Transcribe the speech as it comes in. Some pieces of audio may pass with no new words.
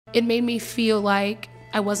It made me feel like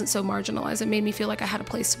I wasn't so marginalized. It made me feel like I had a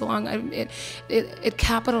place to belong. It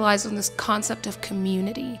capitalized on this concept of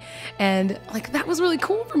community. And like, that was really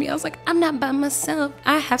cool for me. I was like, I'm not by myself.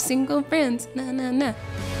 I have single friends. Nah, nah, nah.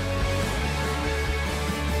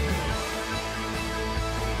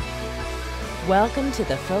 Welcome to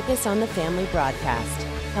the Focus on the Family broadcast,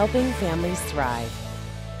 helping families thrive.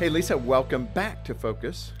 Hey, Lisa, welcome back to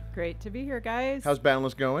Focus. Great to be here, guys. How's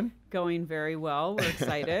Boundless going? Going very well. We're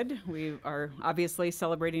excited. We are obviously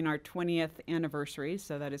celebrating our 20th anniversary,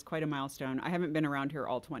 so that is quite a milestone. I haven't been around here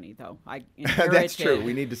all 20, though. I inherited That's true.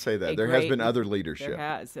 We need to say that. There has been other leadership. There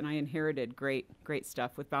has, and I inherited great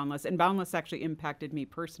stuff with Boundless. And Boundless actually impacted me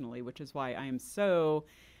personally, which is why I am so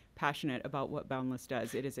passionate about what Boundless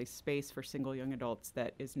does. It is a space for single young adults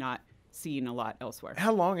that is not seen a lot elsewhere.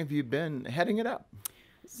 How long have you been heading it up?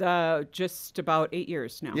 So just about 8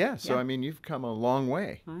 years now. Yeah, so I mean, you've come a long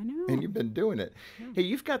way. I know. And you've been doing it. Yeah. Hey,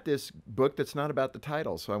 you've got this book that's not about the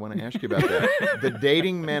title, so I want to ask you about that. The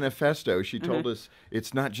Dating Manifesto. She told us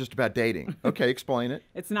it's not just about dating. Okay, explain it.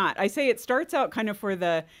 It's not. I say it starts out kind of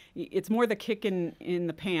it's more the kick in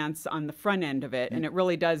the pants on the front end of it, and it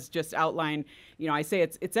really does just outline, I say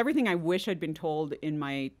it's everything I wish I'd been told in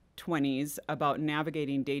my 20s about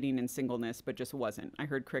navigating dating and singleness, but just wasn't. I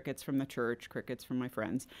heard crickets from the church, crickets from my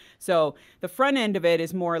friends. So the front end of it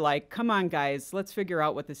is more like, come on, guys, let's figure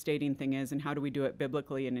out what this dating thing is and how do we do it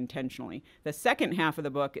biblically and intentionally. The second half of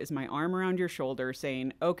the book is my arm around your shoulder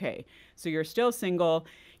saying, okay, so you're still single.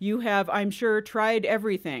 You have, I'm sure, tried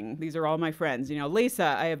everything. These are all my friends.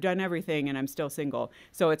 Lisa, I have done everything and I'm still single.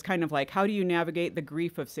 So it's kind of like, how do you navigate the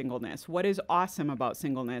grief of singleness? What is awesome about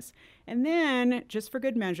singleness? And then, just for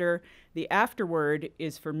good measure, the afterword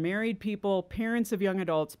is for married people, parents of young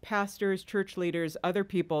adults, pastors, church leaders, other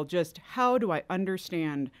people. Just how do I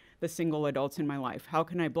understand the single adults in my life? How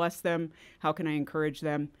can I bless them? How can I encourage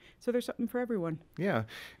them? So there's something for everyone. Yeah.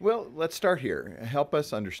 Well, let's start here. Help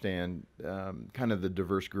us understand kind of the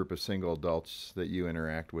diverse group of single adults that you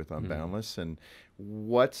interact with on Boundless, and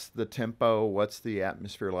what's the tempo, what's the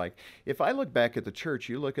atmosphere like? If I look back at the church,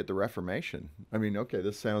 you look at the Reformation. I mean, okay,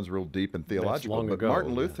 this sounds real deep and theological, but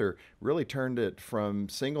Martin Luther really turned it from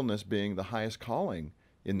singleness being the highest calling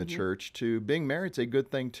in the church to being married's a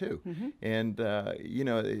good thing too. And,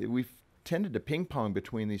 we've tended to ping pong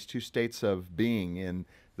between these two states of being in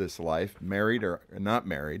this life, married or not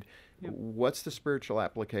married. Yep. What's the spiritual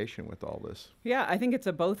application with all this? Yeah, I think it's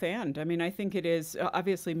a both and. I mean, I think it is,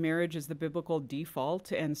 obviously marriage is the biblical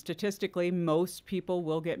default, and statistically most people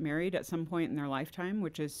will get married at some point in their lifetime,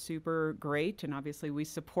 which is super great, and obviously we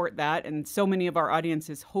support that, and so many of our audience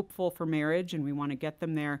is hopeful for marriage, and we want to get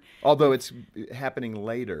them there. Although it's happening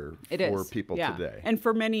later for people today. And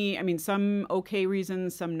for many, some okay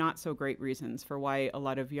reasons, some not so great reasons for why a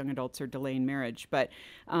lot of young adults are delaying marriage. But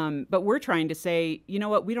we're trying to say, you know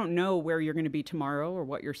what, we don't know where you're going to be tomorrow or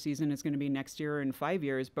what your season is going to be next year or in 5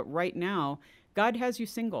 years, but right now God has you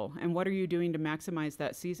single, and what are you doing to maximize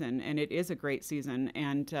that season? And it is a great season,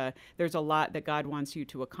 and there's a lot that God wants you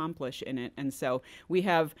to accomplish in it. And so we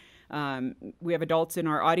have adults in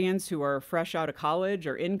our audience who are fresh out of college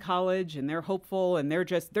or in college, and they're hopeful, and they're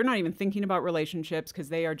not even thinking about relationships because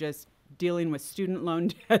they are just dealing with student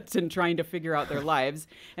loan debts and trying to figure out their lives.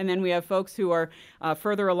 And then we have folks who are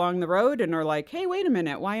further along the road and are like, hey, wait a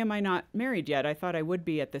minute, why am I not married yet? I thought I would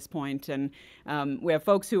be at this point. And we have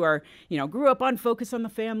folks who are, grew up on Focus on the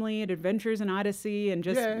Family and Adventures in Odyssey and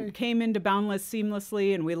just came into Boundless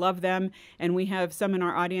seamlessly, and we love them. And we have some in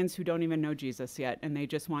our audience who don't even know Jesus yet, and they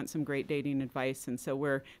just want some great dating advice. And so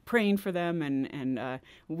we're praying for them and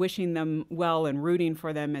wishing them well and rooting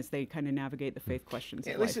for them as they kind of navigate the faith questions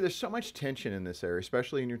of life. Lisa, there's so much tension in this area,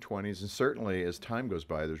 especially in your 20s, and certainly as time goes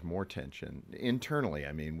by, there's more tension internally.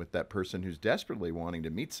 With that person who's desperately wanting to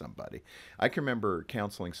meet somebody. I can remember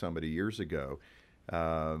counseling somebody years ago.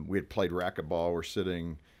 We had played racquetball. We're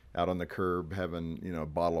sitting out on the curb having, a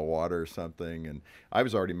bottle of water or something, and I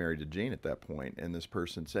was already married to Jean at that point. And this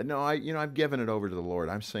person said, "No, I've given it over to the Lord.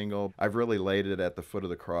 I'm single. I've really laid it at the foot of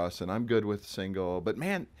the cross, and I'm good with single. But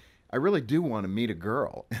man, I really do want to meet a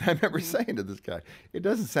girl." And I remember saying to this guy, it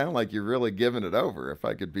doesn't sound like you're really giving it over, if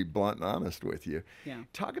I could be blunt and honest with you. Yeah.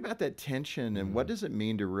 Talk about that tension and what does it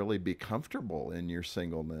mean to really be comfortable in your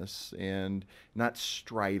singleness and not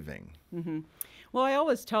striving? Well, I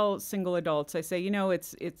always tell single adults, I say,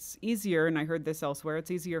 it's easier, and I heard this elsewhere,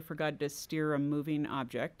 it's easier for God to steer a moving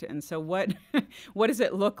object. And so what does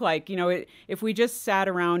it look like? If we just sat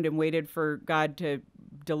around and waited for God to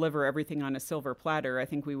deliver everything on a silver platter, I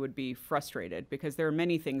think we would be frustrated, because there are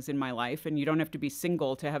many things in my life, and you don't have to be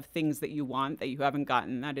single to have things that you want that you haven't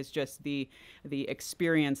gotten. That is just the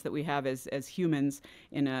experience that we have as humans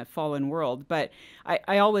in a fallen world. But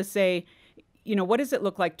I always say, what does it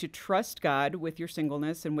look like to trust God with your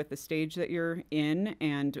singleness and with the stage that you're in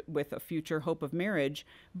and with a future hope of marriage,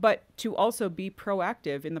 but to also be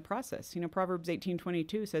proactive in the process? Proverbs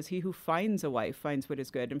 18:22 says, "He who finds a wife finds what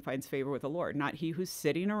is good and finds favor with the Lord," not he who's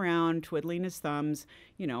sitting around twiddling his thumbs,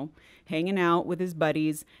 hanging out with his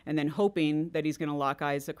buddies and then hoping that he's going to lock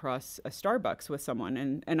eyes across a Starbucks with someone.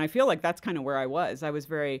 And I feel like that's kind of where I was. I was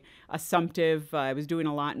very assumptive. I was doing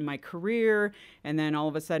a lot in my career. And then all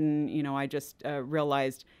of a sudden, I just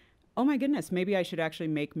realized, oh my goodness, maybe I should actually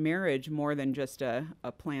make marriage more than just a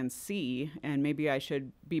plan C. And maybe I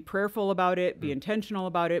should be prayerful about it, be intentional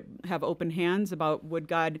about it, have open hands about, would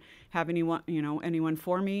God have anyone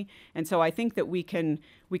for me? And so I think that we can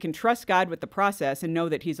trust God with the process and know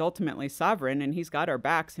that he's ultimately sovereign and he's got our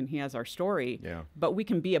backs and he has our story. Yeah. But we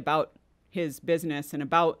can be about his business and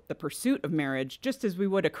about the pursuit of marriage just as we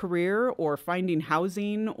would a career or finding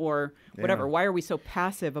housing or whatever. Yeah. Why are we so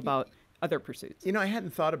passive about other pursuits? I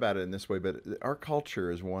hadn't thought about it in this way, but our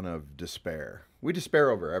culture is one of despair. We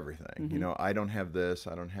despair over everything. Mm-hmm. I don't have this,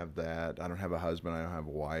 I don't have that, I don't have a husband, I don't have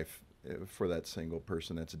a wife. For that single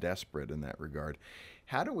person that's desperate in that regard,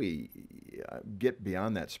 how do we get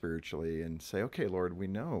beyond that spiritually and say, okay, Lord, we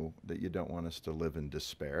know that you don't want us to live in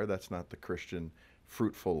despair. That's not the Christian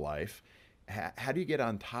fruitful life. How do you get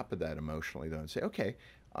on top of that emotionally, though, and say, okay,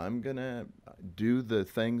 I'm going to do the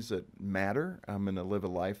things that matter. I'm going to live a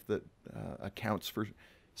life that accounts for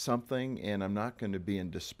something, and I'm not going to be in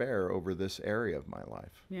despair over this area of my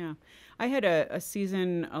life. Yeah. I had a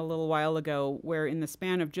season a little while ago where in the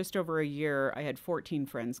span of just over a year, I had 14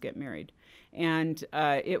 friends get married. And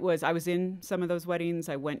I was in some of those weddings.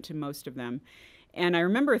 I went to most of them. And I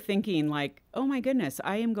remember thinking like, oh my goodness,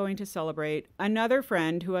 I am going to celebrate another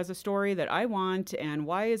friend who has a story that I want, and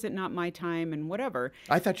why is it not my time and whatever.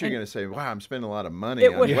 I thought you were going to say, wow, I'm spending a lot of money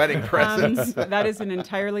on wedding presents. That is an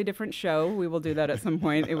entirely different show. We will do that at some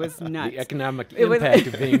point. It was nuts. The economic impact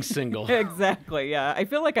of being single. Exactly, yeah. I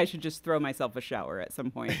feel like I should just throw myself a shower at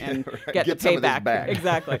some point and get the some of this payback. back.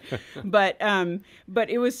 Exactly. But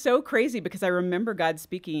it was so crazy because I remember God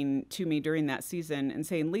speaking to me during that season and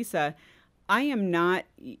saying, Lisa, I am not,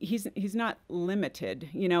 he's not limited.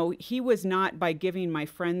 He was not, by giving my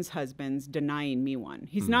friends' husbands, denying me one.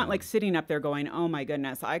 He's not like sitting up there going, oh my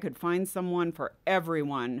goodness, I could find someone for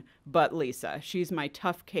everyone but Lisa. She's my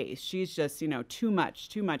tough case. She's just, too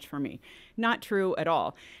much for me. Not true at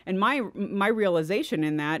all. And my realization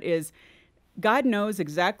in that is, God knows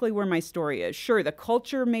exactly where my story is. Sure, the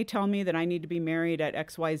culture may tell me that I need to be married at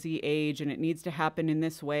XYZ age and it needs to happen in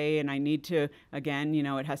this way. And I need to, again,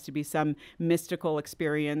 it has to be some mystical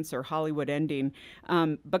experience or Hollywood ending.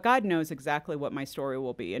 But God knows exactly what my story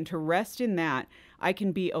will be. And to rest in that, I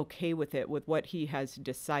can be okay with it, with what he has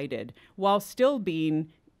decided, while still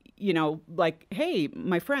being like, hey,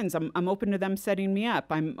 my friends, I'm open to them setting me up.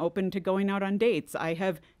 I'm open to going out on dates. I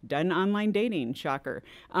have done online dating, shocker.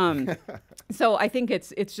 So I think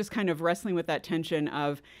it's just kind of wrestling with that tension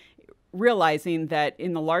of realizing that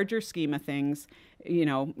in the larger scheme of things,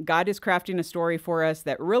 God is crafting a story for us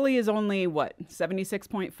that really is only,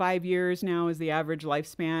 76.5 years now is the average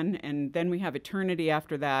lifespan. And then we have eternity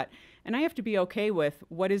after that. And I have to be okay with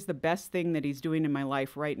what is the best thing that he's doing in my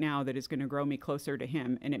life right now that is going to grow me closer to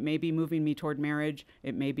him. And it may be moving me toward marriage.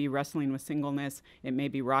 It may be wrestling with singleness. It may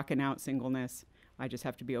be rocking out singleness. I just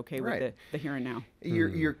have to be okay with the here and now.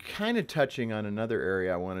 You're kind of touching on another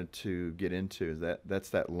area I wanted to get into. That's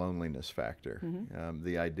that loneliness factor.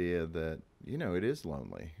 The idea that, it is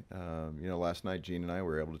lonely. Last night Jean and I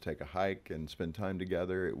were able to take a hike and spend time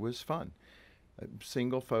together. It was fun.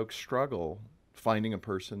 Single folks struggle finding a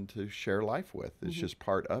person to share life with. It's just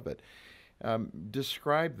part of it.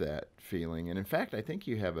 Describe that feeling. And in fact, I think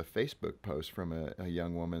you have a Facebook post from a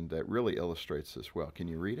young woman that really illustrates this well. Can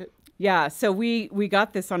you read it? Yeah, so we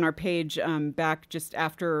got this on our page back just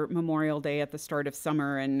after Memorial Day at the start of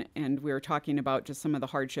summer, and we were talking about just some of the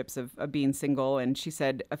hardships of being single. And she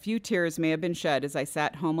said, a few tears may have been shed as I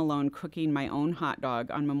sat home alone cooking my own hot dog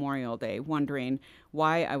on Memorial Day, wondering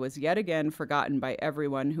why I was yet again forgotten by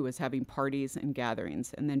everyone who was having parties and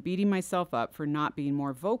gatherings, and then beating myself up for not being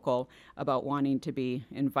more vocal about wanting to be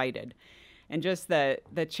invited. And just the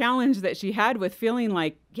challenge that she had with feeling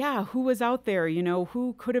like, yeah, who was out there?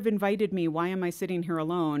 Who could have invited me? Why am I sitting here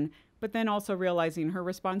alone? but then also realizing her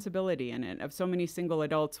responsibility in it. Of so many single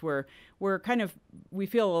adults, we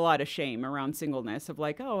feel a lot of shame around singleness, of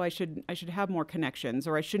like, oh, I should have more connections,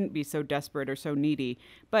 or I shouldn't be so desperate or so needy.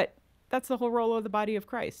 But that's the whole role of the body of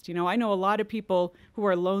Christ. I know a lot of people who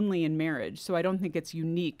are lonely in marriage, so I don't think it's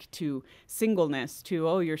unique to singleness, to,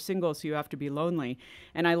 oh, you're single, so you have to be lonely.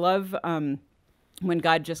 And I love when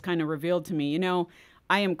God just kind of revealed to me,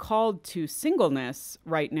 I am called to singleness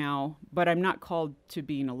right now, but I'm not called to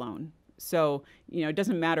being alone. So, it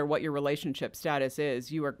doesn't matter what your relationship status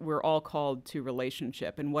is. We're all called to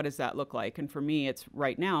relationship. And what does that look like? And for me, it's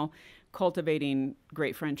right now cultivating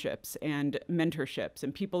great friendships and mentorships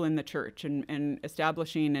and people in the church, and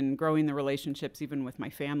establishing and growing the relationships even with my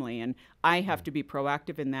family. And I have to be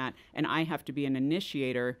proactive in that, and I have to be an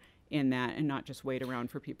initiator in that, and not just wait around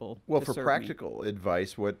for people to for serve practical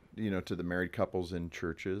advice, what, to the married couples in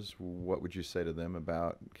churches, what would you say to them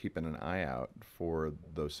about keeping an eye out for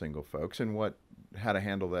those single folks, and how to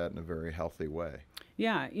handle that in a very healthy way?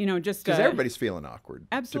 Yeah, just because everybody's feeling awkward.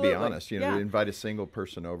 Absolutely. To be honest, to invite a single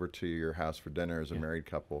person over to your house for dinner as a married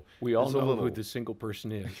couple. We all know who the single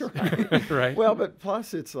person is, right? Well, but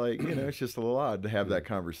plus it's like, it's just a little odd to have that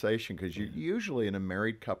conversation, because you usually in a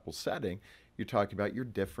married couple setting, you're talking about your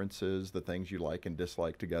differences, the things you like and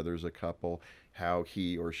dislike together as a couple, how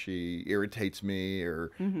he or she irritates me,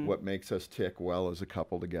 or what makes us tick well as a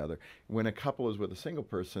couple together. When a couple is with a single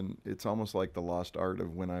person, it's almost like the lost art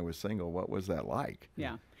of when I was single. What was that like?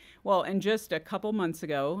 Yeah. Well, and just a couple months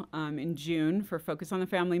ago, in June, for Focus on the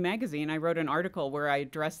Family magazine, I wrote an article where I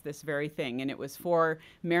addressed this very thing. And it was for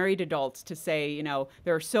married adults to say,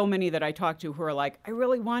 there are so many that I talk to who are like, I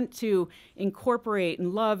really want to incorporate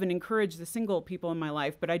and love and encourage the single people in my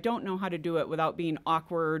life, but I don't know how to do it without being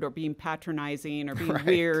awkward or being patronizing or being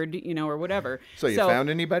weird, or whatever. So you found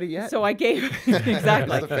anybody yet? So I gave, exactly.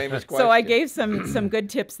 That's the famous question. So I gave some good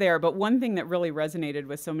tips there. But one thing that really resonated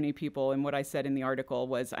with so many people, and what I said in the article,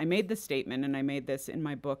 was I made this statement, and I made this in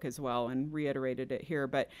my book as well and reiterated it here,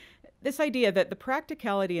 but this idea that the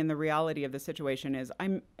practicality and the reality of the situation is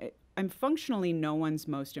I'm functionally no one's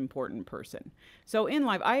most important person. So in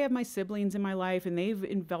life, I have my siblings in my life, and they've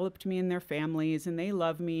enveloped me in their families, and they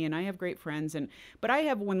love me, and I have great friends.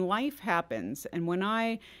 But when life happens, and when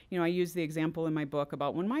I use the example in my book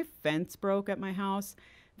about when my fence broke at my house,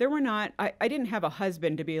 I didn't have a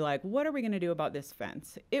husband to be like, what are we going to do about this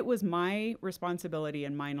fence? It was my responsibility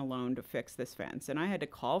and mine alone to fix this fence. And I had to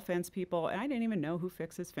call fence people, and I didn't even know who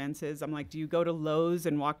fixes fences. I'm like, do you go to Lowe's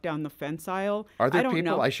and walk down the fence aisle? Are there people?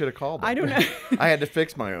 Know. I should have called them. I don't know. I had to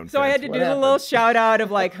fix my own so fence. I had to do the little shout out of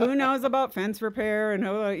like, who knows about fence repair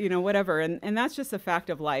and, whatever. And that's just a fact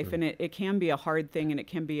of life. And it can be a hard thing, and it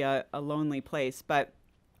can be a lonely place. But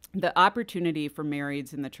the opportunity for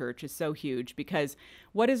marrieds in the church is so huge, because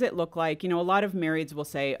what does it look like? A lot of marrieds will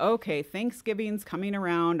say, okay, Thanksgiving's coming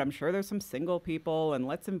around. I'm sure there's some single people, and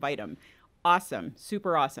let's invite them. Awesome,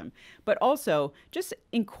 super awesome. But also just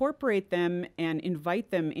incorporate them and invite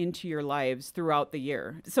them into your lives throughout the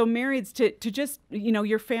year. So marrieds, to just,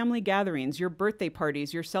 your family gatherings, your birthday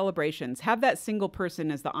parties, your celebrations, have that single person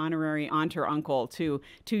as the honorary aunt or uncle to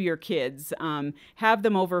your kids. Have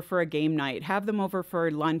them over for a game night. Have them over for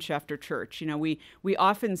lunch after church. We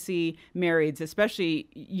often see marrieds, especially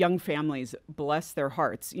young families, bless their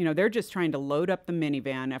hearts. They're just trying to load up the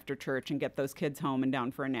minivan after church and get those kids home and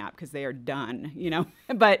down for a nap because they are done,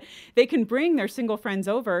 but they can bring their single friends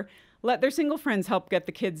over, let their single friends help get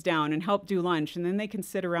the kids down and help do lunch, and then they can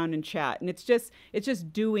sit around and chat. And it's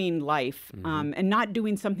just doing life, and not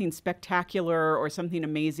doing something spectacular or something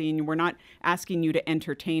amazing. We're not asking you to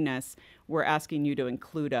entertain us. We're asking you to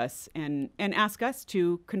include us and ask us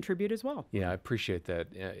to contribute as well. Yeah, I appreciate that.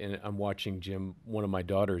 And I'm watching, Jim, one of my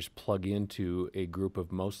daughters plug into a group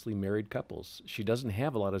of mostly married couples. She doesn't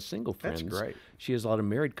have a lot of single friends. That's great. She has a lot of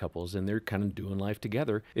married couples, and they're kind of doing life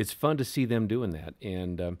together. It's fun to see them doing that.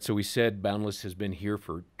 And so we said Boundless has been here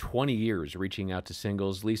for 20 years, reaching out to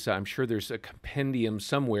singles. Lisa, I'm sure there's a compendium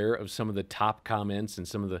somewhere of some of the top comments and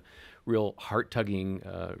some of the real heart-tugging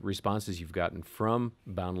responses you've gotten from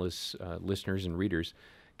Boundless listeners and readers.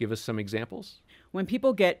 Give us some examples. When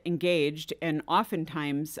people get engaged, and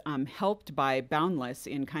oftentimes helped by Boundless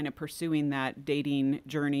in kind of pursuing that dating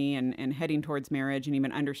journey and heading towards marriage and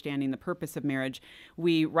even understanding the purpose of marriage,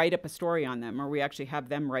 we write up a story on them, or we actually have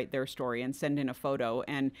them write their story and send in a photo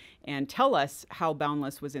and tell us how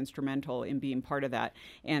Boundless was instrumental in being part of that.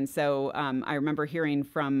 And so I remember hearing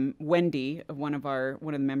from Wendy, one of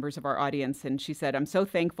the members of our audience, and she said, "I'm so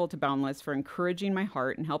thankful to Boundless for encouraging my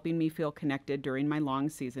heart and helping me feel connected during my long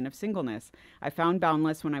season of singleness. I found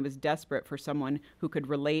Boundless when I was desperate for someone who could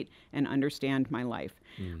relate and understand my life.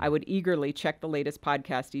 I would eagerly check the latest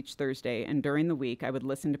podcast each Thursday, and during the week, I would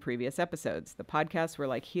listen to previous episodes. The podcasts were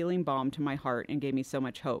like healing balm to my heart and gave me so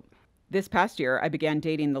much hope. This past year, I began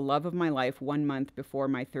dating the love of my life 1 month before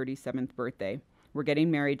my 37th birthday. We're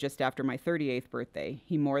getting married just after my 38th birthday.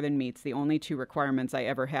 He more than meets the only 2 requirements I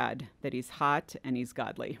ever had, that he's hot and he's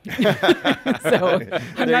godly. So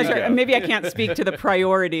I'm not sure. Maybe I can't speak to the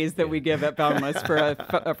priorities that we give at Boundless for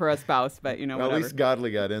a spouse, but Well, whatever. at least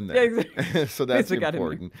godly got in there. Yeah, exactly. So that's At least it got in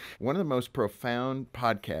there. important. One of the most profound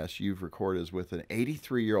podcasts you've recorded is with an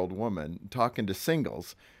 83-year-old woman talking to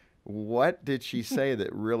singles. What did she say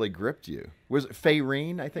that really gripped you? Was it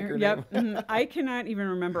Fayreen, I think her name? Yep. I cannot even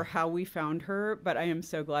remember how we found her, but I am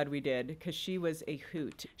so glad we did, because she was a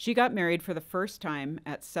hoot. She got married for the first time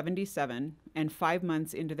at 77, and 5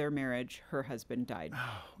 months into their marriage, her husband died.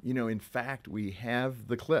 You know, in fact, we have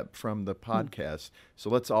the clip from the podcast,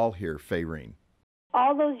 so let's all hear Fayreen.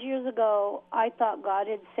 All those years ago, I thought God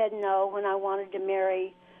had said no when I wanted to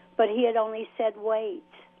marry, but he had only said wait.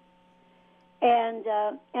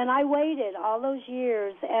 And I waited all those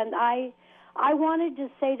years, and I wanted to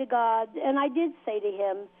say to God, and I did say to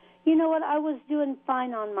him, you know what, I was doing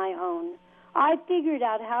fine on my own. I figured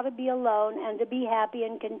out how to be alone and to be happy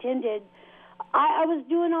and contented. I was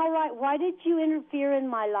doing all right. Why did you interfere in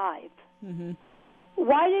my life? Mm-hmm.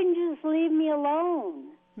 Why didn't you just leave me alone?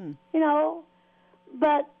 You know,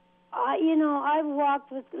 but, I've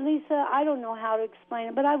walked with, Lisa, I don't know how to explain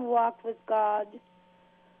it, but I've walked with God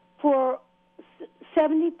for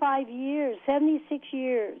 75 years, 76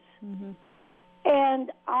 years. Mm-hmm.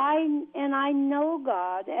 And I know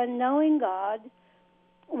God, and knowing God,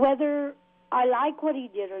 whether I like what he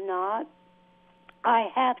did or not, I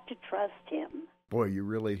have to trust him. Boy, you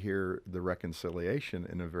really hear the reconciliation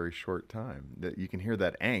in a very short time. That you can hear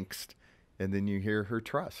that angst, and then you hear her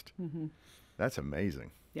trust. Mm-hmm. That's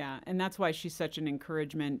amazing. Yeah, and that's why she's such an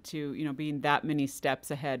encouragement to, being that many steps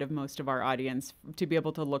ahead of most of our audience, to be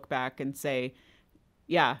able to look back and say,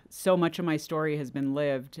 yeah, so much of my story has been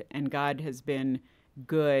lived, and God has been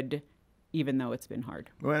good, even though it's been hard.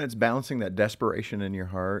 Well, and it's balancing that desperation in your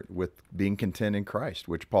heart with being content in Christ,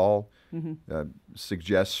 which Paul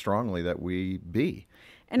suggests strongly that we be.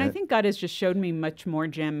 And I think God has just showed me much more,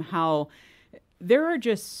 Jim, how there are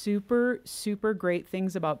just super, super great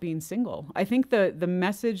things about being single. I think the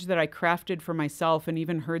message that I crafted for myself, and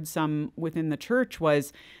even heard some within the church,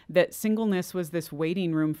 was that singleness was this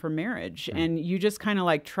waiting room for marriage. And you just kind of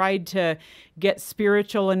like tried to get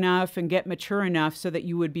spiritual enough and get mature enough so that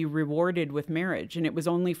you would be rewarded with marriage. And it was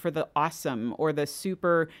only for the awesome or the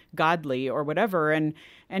super godly or whatever. And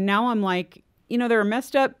now I'm like, there are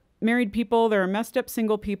messed up married people, there are messed up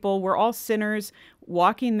single people. We're all sinners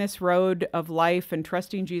walking this road of life and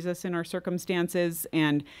trusting Jesus in our circumstances.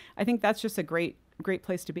 And I think that's just a great, great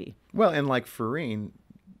place to be. Well, and like Fayreen,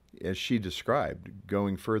 as she described,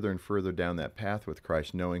 going further and further down that path with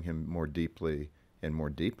Christ, knowing him more deeply and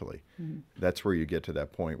more deeply, that's where you get to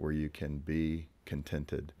that point where you can be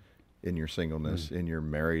contented in your singleness, in your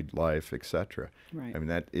married life, etc. Right. I mean,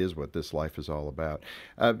 that is what this life is all about.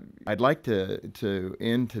 I'd like to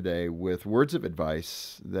end today with words of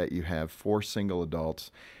advice that you have for single adults,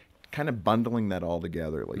 kind of bundling that all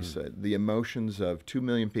together, Lisa. The emotions of 2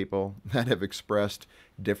 million people that have expressed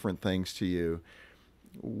different things to you.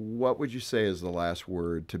 What would you say is the last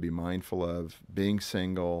word to be mindful of being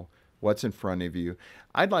single? What's in front of you?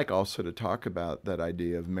 I'd like also to talk about that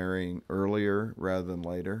idea of marrying earlier rather than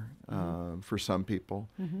later for some people,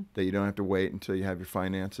 that you don't have to wait until you have your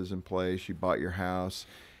finances in place, you bought your house.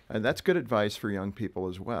 And that's good advice for young people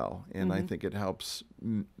as well. And I think it helps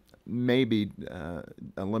maybe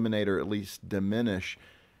eliminate or at least diminish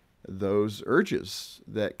those urges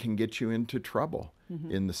that can get you into trouble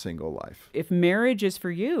in the single life. If marriage is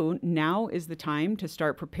for you, now is the time to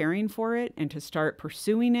start preparing for it and to start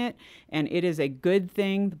pursuing it. And it is a good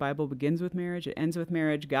thing. The Bible begins with marriage. It ends with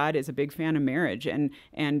marriage. God is a big fan of marriage. And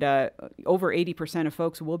over 80% of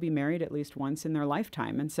folks will be married at least once in their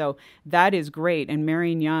lifetime. And so that is great. And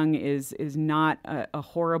marrying young is not a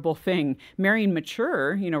horrible thing. Marrying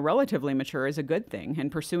mature, relatively mature, is a good thing. And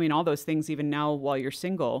pursuing all those things even now while you're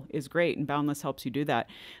single is great. And Boundless helps you do that.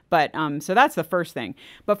 But so that's the first thing.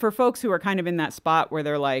 But for folks who are kind of in that spot where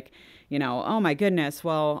they're like, oh my goodness,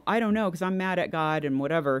 well, I don't know because I'm mad at God and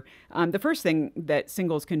whatever. The first thing that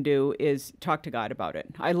singles can do is talk to God about it.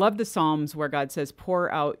 I love the Psalms where God says,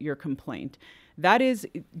 pour out your complaint. That is,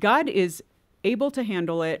 God is able to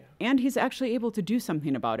handle it, and he's actually able to do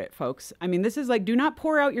something about it, folks. I mean, this is like, do not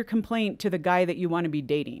pour out your complaint to the guy that you want to be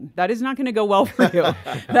dating. That is not going to go well for you.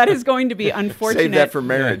 That is going to be unfortunate. Save that for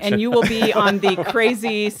marriage. And you will be on the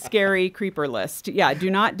crazy, scary creeper list. Yeah,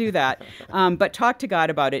 do not do that. But talk to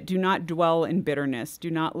God about it. Do not dwell in bitterness.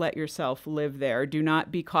 Do not let yourself live there. Do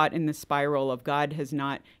not be caught in the spiral of God has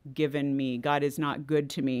not given me. God is not good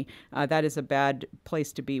to me. That is a bad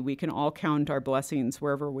place to be. We can all count our blessings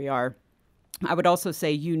wherever we are. I would also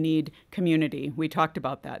say you need community. We talked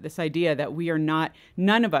about that. This idea that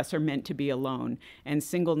none of us are meant to be alone. And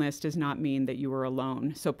singleness does not mean that you are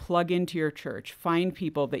alone. So plug into your church. Find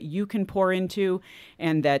people that you can pour into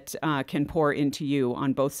and that can pour into you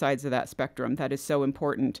on both sides of that spectrum. That is so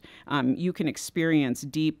important. You can experience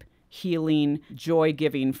deep, healing,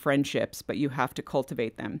 joy-giving friendships, but you have to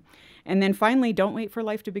cultivate them. And then finally, don't wait for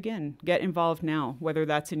life to begin. Get involved now, whether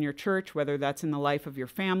that's in your church, whether that's in the life of your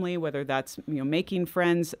family, whether that's making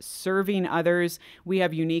friends, serving others. We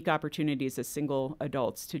have unique opportunities as single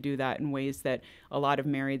adults to do that in ways that a lot of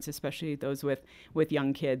marrieds, especially those with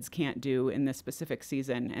young kids, can't do in this specific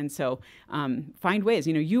season. And so find ways.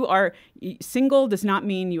 You are single does not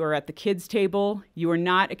mean you are at the kids' table. You are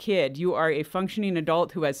not a kid. You are a functioning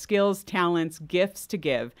adult who has skills, talents, gifts to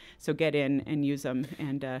give. So get in and use them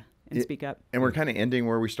and speak up. And we're kind of ending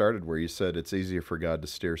where we started, where you said it's easier for God to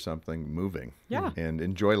steer something moving. Yeah. And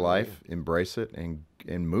enjoy life, embrace it, and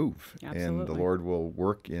move. Absolutely. And the Lord will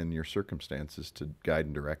work in your circumstances to guide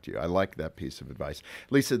and direct you. I like that piece of advice.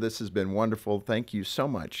 Lisa, this has been wonderful. Thank you so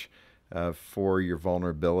much for your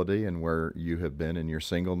vulnerability and where you have been in your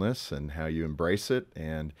singleness and how you embrace it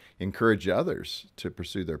and encourage others to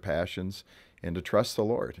pursue their passions and to trust the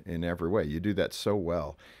Lord in every way. You do that so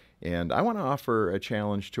well. And I want to offer a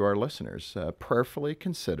challenge to our listeners. Prayerfully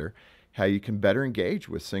consider how you can better engage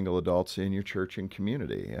with single adults in your church and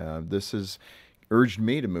community. This has urged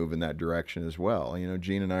me to move in that direction as well.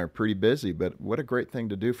 Jean and I are pretty busy, but what a great thing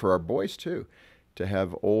to do for our boys too, to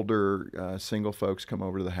have older single folks come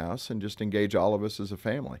over to the house and just engage all of us as a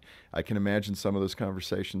family. I can imagine some of those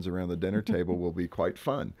conversations around the dinner table will be quite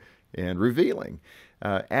fun and revealing.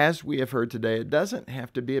 As we have heard today, it doesn't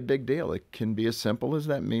have to be a big deal. It can be as simple as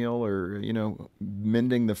that meal or,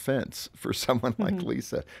 mending the fence for someone like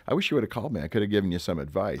Lisa. I wish you would have called me. I could have given you some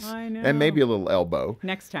advice. I know. And maybe a little elbow.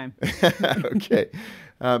 Next time. Okay.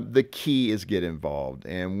 The key is get involved.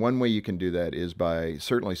 And one way you can do that is by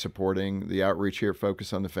certainly supporting the outreach here at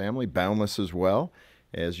Focus on the Family, Boundless as well.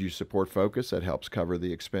 As you support Focus, that helps cover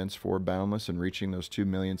the expense for Boundless and reaching those 2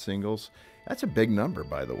 million singles. That's a big number,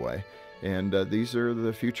 by the way. And these are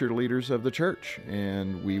the future leaders of the church,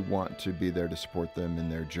 and we want to be there to support them in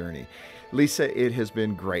their journey. Lisa, it has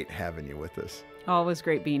been great having you with us. Always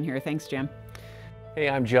great being here. Thanks, Jim. Hey,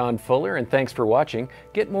 I'm John Fuller, and thanks for watching.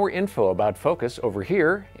 Get more info about Focus over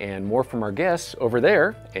here and more from our guests over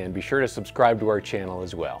there, and be sure to subscribe to our channel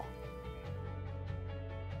as well.